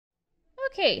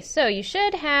Okay, so you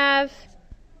should have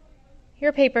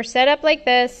your paper set up like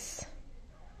this.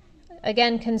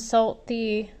 Again, consult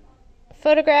the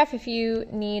photograph if you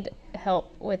need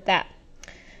help with that.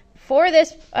 For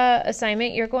this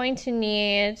assignment, you're going to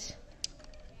need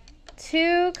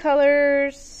 2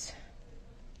 colors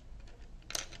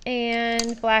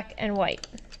and black and white.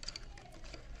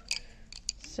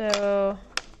 So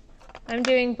I'm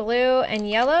doing blue and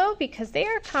yellow because they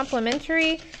are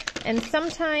complementary, and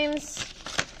sometimes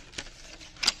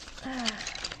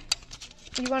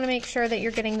you want to make sure that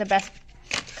you're getting the best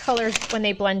colors when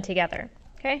they blend together,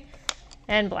 okay?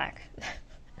 And black.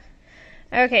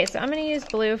 Okay, so I'm going to use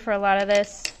blue for a lot of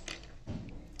this.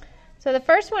 So the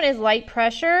first one is light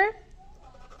pressure.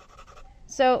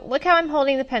 So look how I'm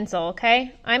holding the pencil,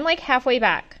 okay? I'm like halfway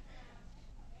back.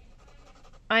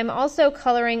 I'm also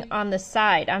coloring on the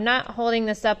side. I'm not holding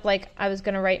this up like I was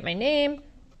going to write my name.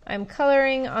 I'm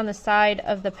coloring on the side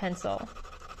of the pencil.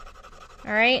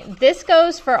 All right, this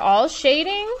goes for all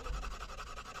shading.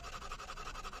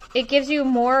 It gives you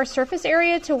more surface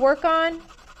area to work on.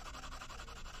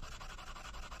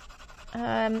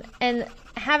 And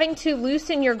having to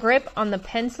loosen your grip on the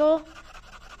pencil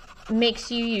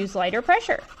makes you use lighter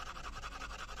pressure.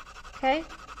 Okay,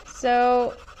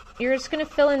 so you're just going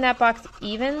to fill in that box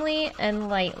evenly and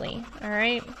lightly. All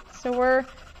right, so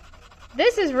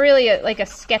this is really like a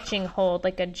sketching hold,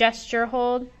 like a gesture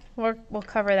hold. We'll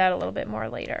cover that a little bit more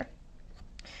later.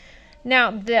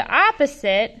 Now, the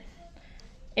opposite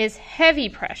is heavy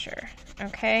pressure,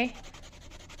 okay?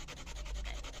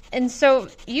 And so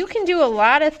you can do a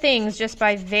lot of things just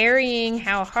by varying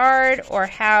how hard or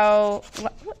how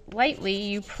lightly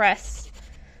you press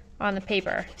on the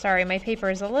paper. Sorry, my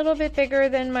paper is a little bit bigger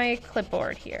than my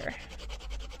clipboard here.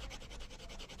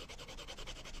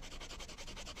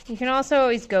 You can also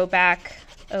always go back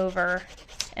over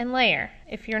and layer.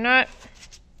 If you're not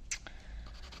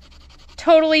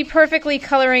totally perfectly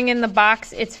coloring in the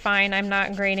box, it's fine. I'm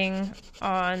not grading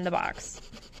on the box,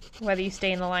 whether you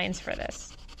stay in the lines for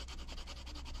this.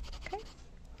 Okay.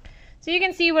 So you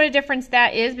can see what a difference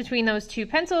that is between those 2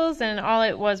 pencils, and all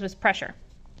it was pressure.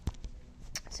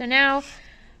 So now,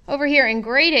 over here in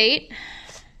grade 8,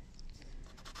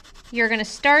 you're going to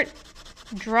start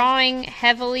drawing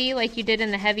heavily like you did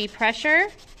in the heavy pressure.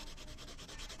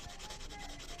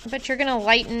 But you're going to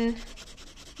lighten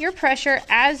your pressure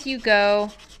as you go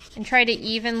and try to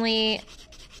evenly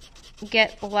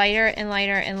get lighter and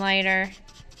lighter and lighter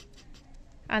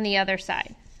on the other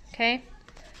side, okay?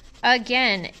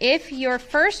 Again, if your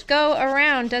first go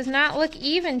around does not look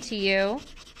even to you,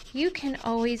 you can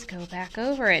always go back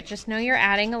over it. Just know you're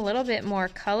adding a little bit more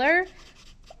color.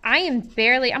 I'm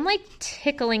like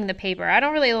tickling the paper. I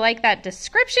don't really like that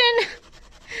description.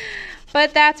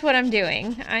 But that's what I'm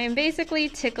doing. I am basically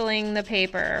tickling the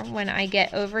paper when I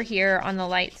get over here on the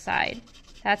light side.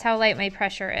 That's how light my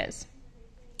pressure is.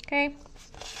 Okay?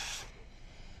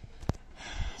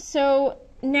 So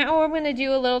now we're going to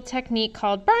do a little technique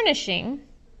called burnishing.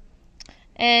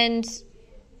 And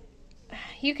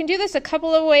you can do this a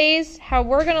couple of ways. How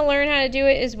we're going to learn how to do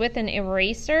it is with an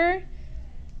eraser.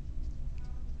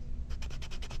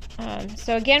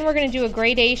 So again, we're going to do a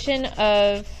gradation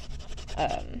of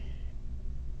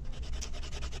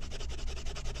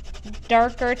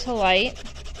darker to light.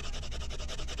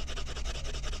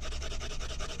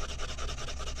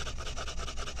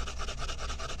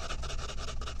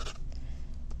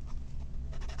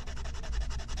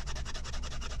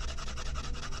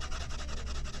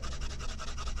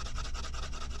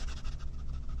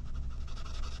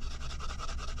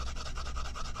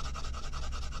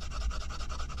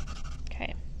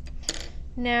 Okay.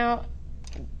 Now,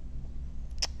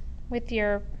 with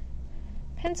your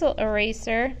pencil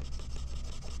eraser,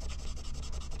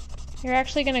 you're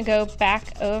actually going to go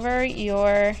back over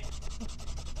your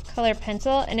color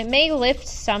pencil, and it may lift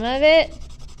some of it,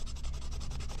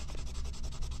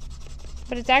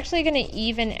 but it's actually going to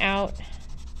even out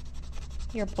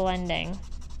your blending.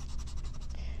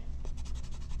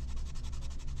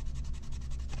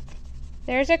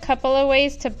 There's a couple of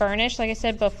ways to burnish, like I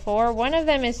said before. One of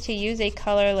them is to use a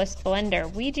colorless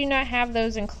blender. We do not have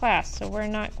those in class, so we're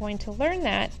not going to learn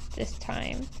that this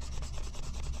time.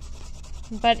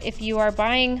 But if you are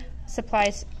buying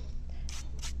supplies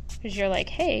because you're like,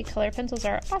 hey, color pencils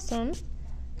are awesome,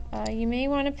 you may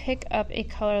want to pick up a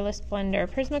colorless blender.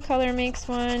 Prismacolor makes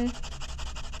one.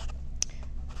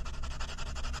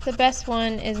 The best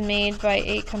one is made by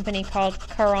a company called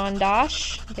Caran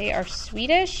d'Ache. They are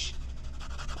Swedish,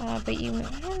 but I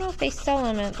don't know if they sell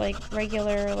them at like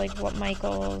regular, like what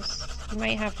Michael's. You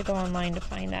might have to go online to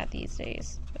find that these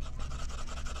days.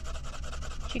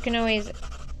 But you can always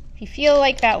If you feel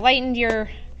like that lightened your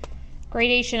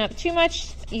gradation up too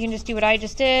much, you can just do what I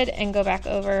just did and go back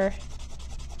over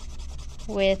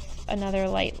with another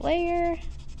light layer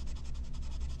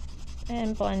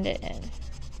and blend it in.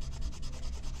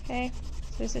 Okay,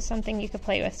 so this is something you could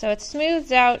play with. So it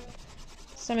smooths out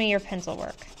some of your pencil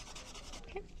work.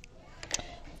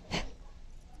 Okay.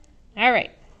 All right,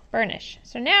 burnish.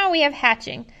 So now we have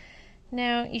hatching.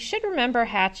 Now you should remember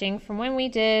hatching from when we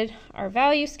did our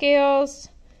value scales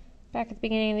back at the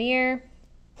beginning of the year.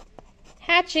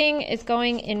 Hatching is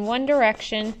going in one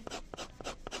direction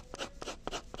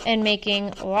and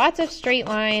making lots of straight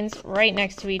lines right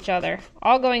next to each other,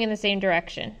 all going in the same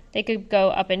direction. They could go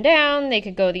up and down, they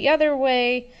could go the other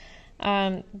way,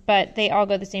 but they all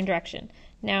go the same direction.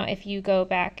 Now if you go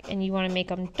back and you want to make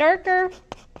them darker,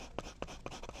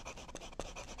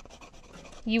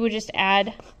 you would just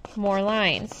add more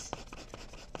lines.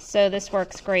 So this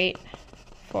works great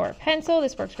for pencil,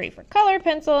 this works great for color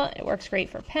pencil, it works great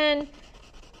for pen.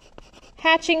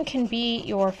 Hatching can be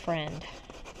your friend.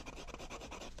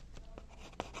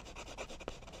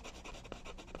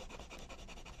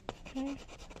 Okay.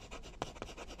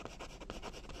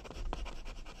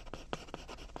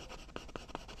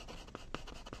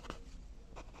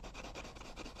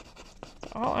 So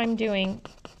all I'm doing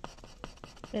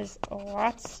is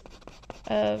lots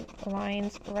of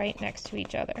lines right next to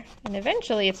each other, and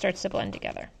eventually it starts to blend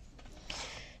together.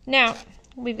 Now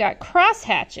we've got cross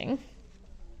hatching,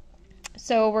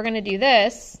 so we're going to do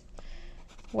this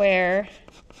where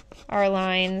our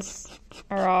lines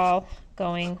are all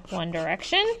going one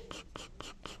direction,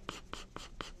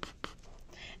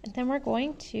 and then we're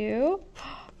going to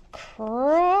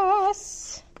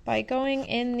cross by going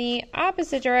in the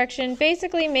opposite direction,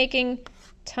 basically making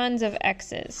tons of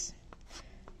X's.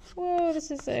 Whoa,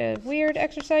 this is a weird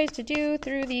exercise to do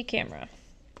through the camera.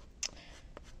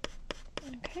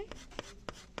 Okay.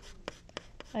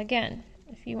 Again,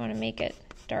 if you want to make it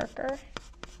darker,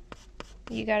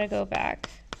 you got to go back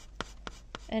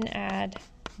and add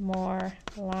more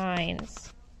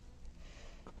lines.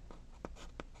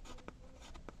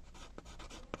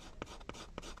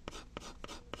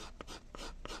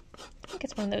 I think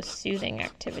it's one of those soothing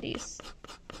activities.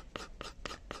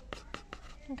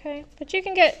 Okay, but you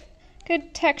can get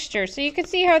good texture. So you can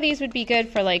see how these would be good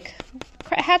for like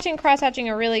hatching, cross hatching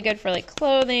are really good for like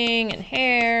clothing and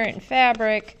hair and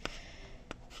fabric,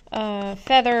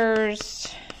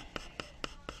 feathers,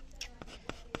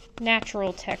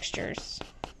 natural textures.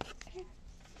 Okay.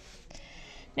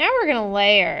 Now we're gonna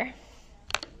layer.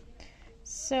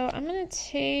 So I'm gonna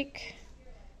take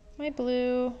my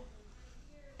blue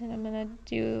and I'm gonna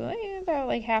do about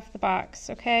like half the box,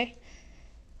 okay?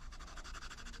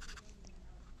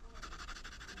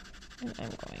 And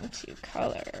I'm going to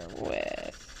color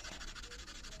with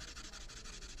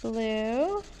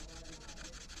blue.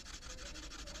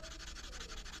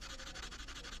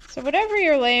 So whatever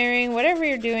you're layering, whatever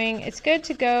you're doing, it's good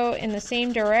to go in the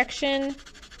same direction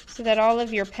so that all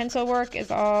of your pencil work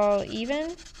is all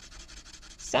even.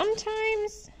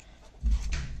 Sometimes,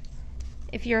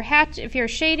 if your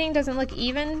shading doesn't look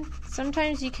even,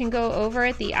 sometimes you can go over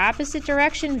it the opposite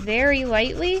direction very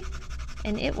lightly,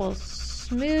 and it will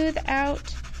smooth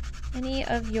out any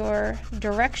of your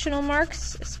directional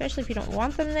marks, especially if you don't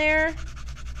want them there,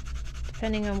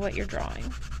 depending on what you're drawing.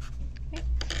 Okay.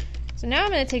 So now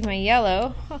I'm going to take my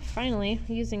yellow, finally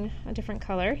using a different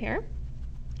color here,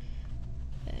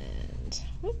 and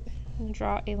I'm going to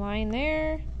draw a line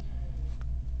there.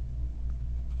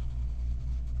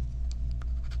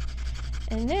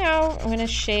 And now I'm going to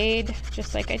shade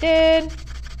just like I did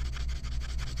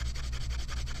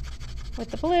with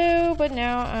the blue, but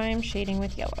now I'm shading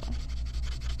with yellow.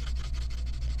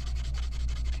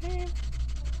 Okay.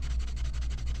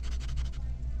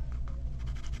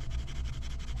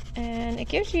 And it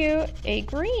gives you a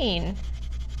green,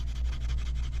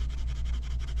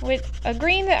 with a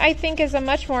green that I think is a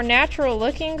much more natural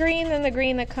looking green than the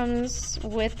green that comes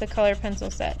with the color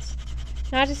pencil sets.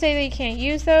 Not to say that you can't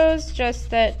use those, just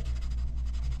that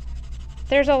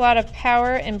there's a lot of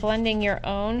power in blending your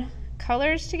own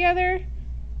colors together.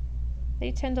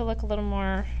 They tend to look a little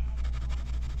more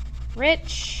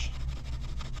rich,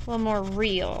 a little more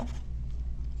real.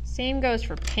 Same goes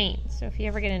for paint, so if you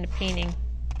ever get into painting,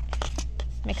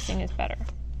 mixing is better.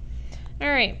 All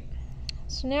right,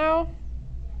 so now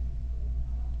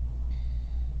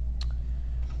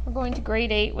we're going to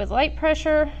gradate with light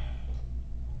pressure.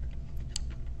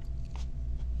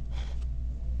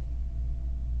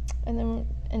 And then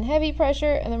in heavy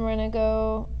pressure, and then we're going to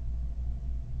go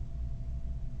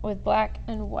with black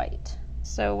and white.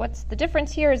 So what's the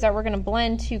difference here is that we're going to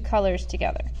blend two colors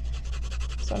together.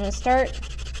 So So I'm going to start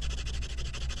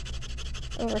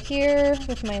over here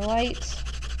with my light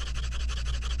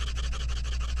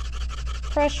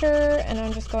pressure, and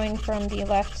I'm just going from the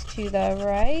left to the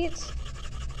right.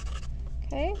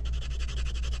 Okay.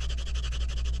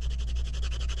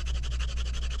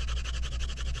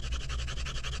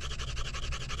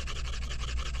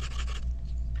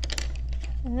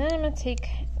 And then I'm going to take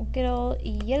good old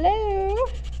yellow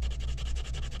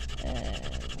and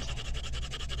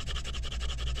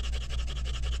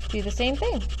do the same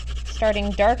thing.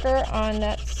 Starting darker on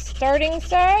that starting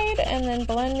side and then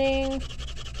blending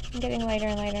and getting lighter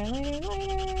and lighter and lighter and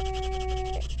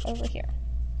lighter over here.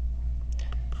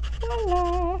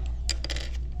 Voila!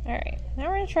 Alright, now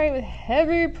we're going to try it with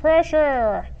heavy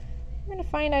pressure. I'm going to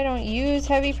find I don't use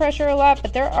heavy pressure a lot,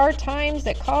 but there are times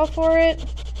that call for it.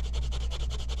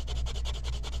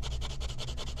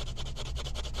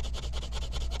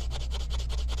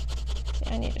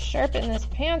 I need to sharpen this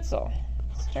pencil.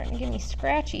 It's starting to give me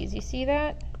scratchies. You see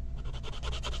that?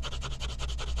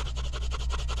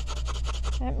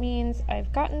 That means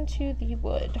I've gotten to the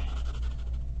wood.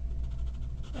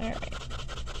 Alright.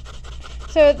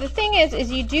 So the thing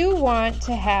is you do want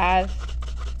to have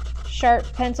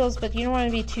sharp pencils, but you don't want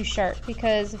to be too sharp,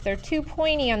 because if they're too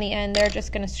pointy on the end, they're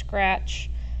just going to scratch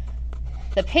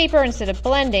the paper instead of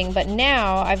blending. But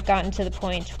now I've gotten to the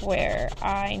point where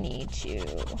I need to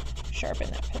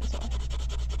sharpen that pencil.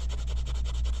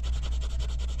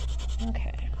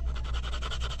 Okay.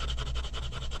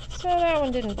 So that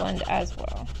one didn't blend as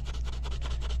well,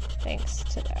 thanks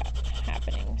to that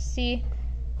happening. See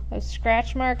those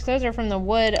scratch marks? Those are from the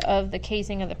wood of the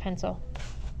casing of the pencil.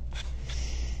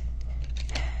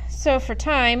 So for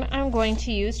time, I'm going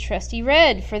to use trusty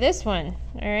red for this one.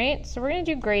 Alright, so we're going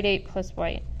to do grade 8 plus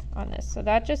white on this. So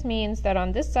that just means that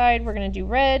on this side, we're going to do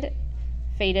red,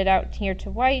 fade it out here to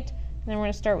white, and then we're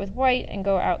going to start with white and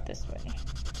go out this way.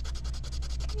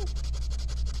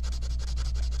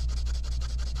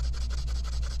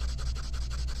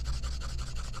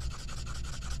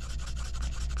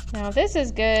 Now this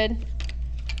is good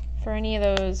for any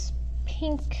of those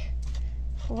pink,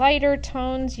 lighter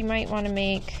tones you might want to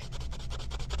make.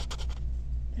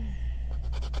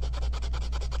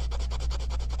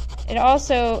 It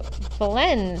also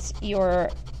blends your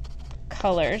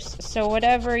colors, so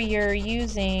whatever you're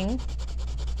using,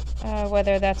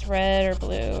 whether that's red or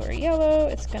blue or yellow,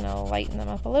 it's going to lighten them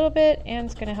up a little bit, and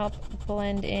it's going to help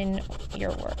blend in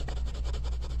your work.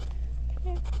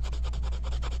 Okay.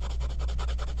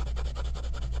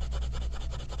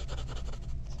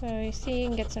 So you see, you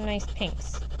can get some nice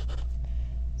pinks.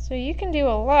 So you can do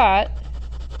a lot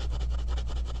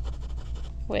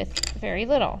with very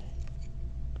little.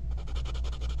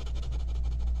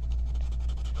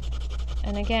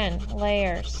 And again,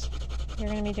 layers. You're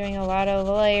going to be doing a lot of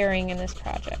layering in this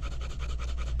project.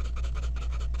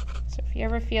 So if you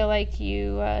ever feel like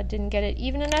you didn't get it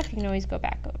even enough, you can always go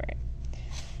back over it.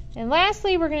 And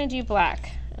lastly, we're going to do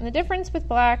black. And the difference with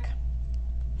black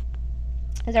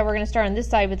is that we're going to start on this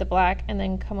side with the black and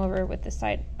then come over with this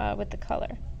side with the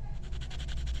color.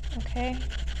 Okay?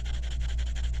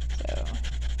 So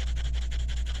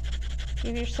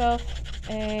give yourself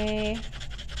a...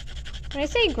 When I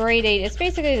say grade 8, it's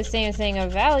basically the same as saying a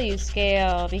value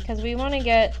scale, because we want to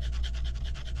get,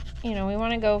 we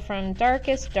want to go from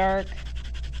darkest dark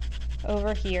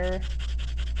over here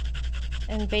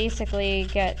and basically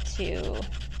get to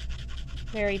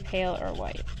very pale or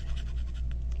white.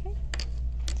 Okay.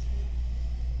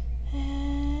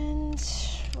 And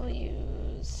we'll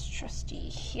use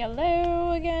trusty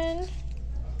yellow again.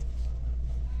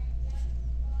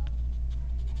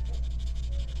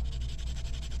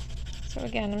 So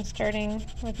again, I'm starting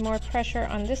with more pressure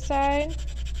on this side.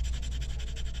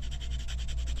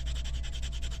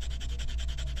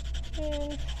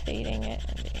 And fading it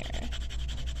in there.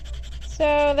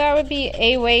 So that would be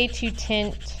a way to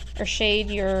tint or shade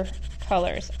your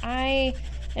colors. I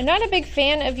am not a big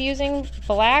fan of using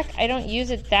black. I don't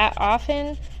use it that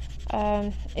often.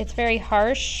 It's very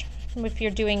harsh if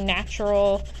you're doing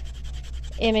natural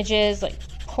images like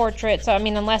portrait. So I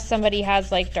mean, unless somebody has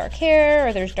like dark hair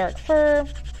or there's dark fur,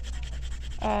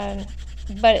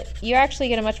 but you actually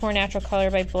get a much more natural color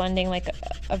by blending like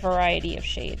a variety of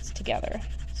shades together.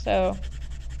 So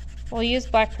we'll use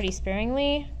black pretty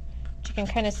sparingly, but you can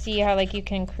kind of see how like you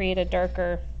can create a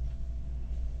darker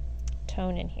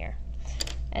tone in here.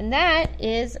 And that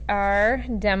is our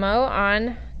demo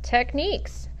on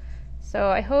techniques. So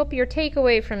I hope your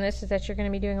takeaway from this is that you're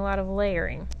going to be doing a lot of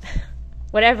layering.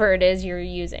 Whatever it is you're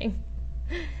using.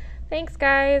 Thanks,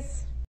 guys.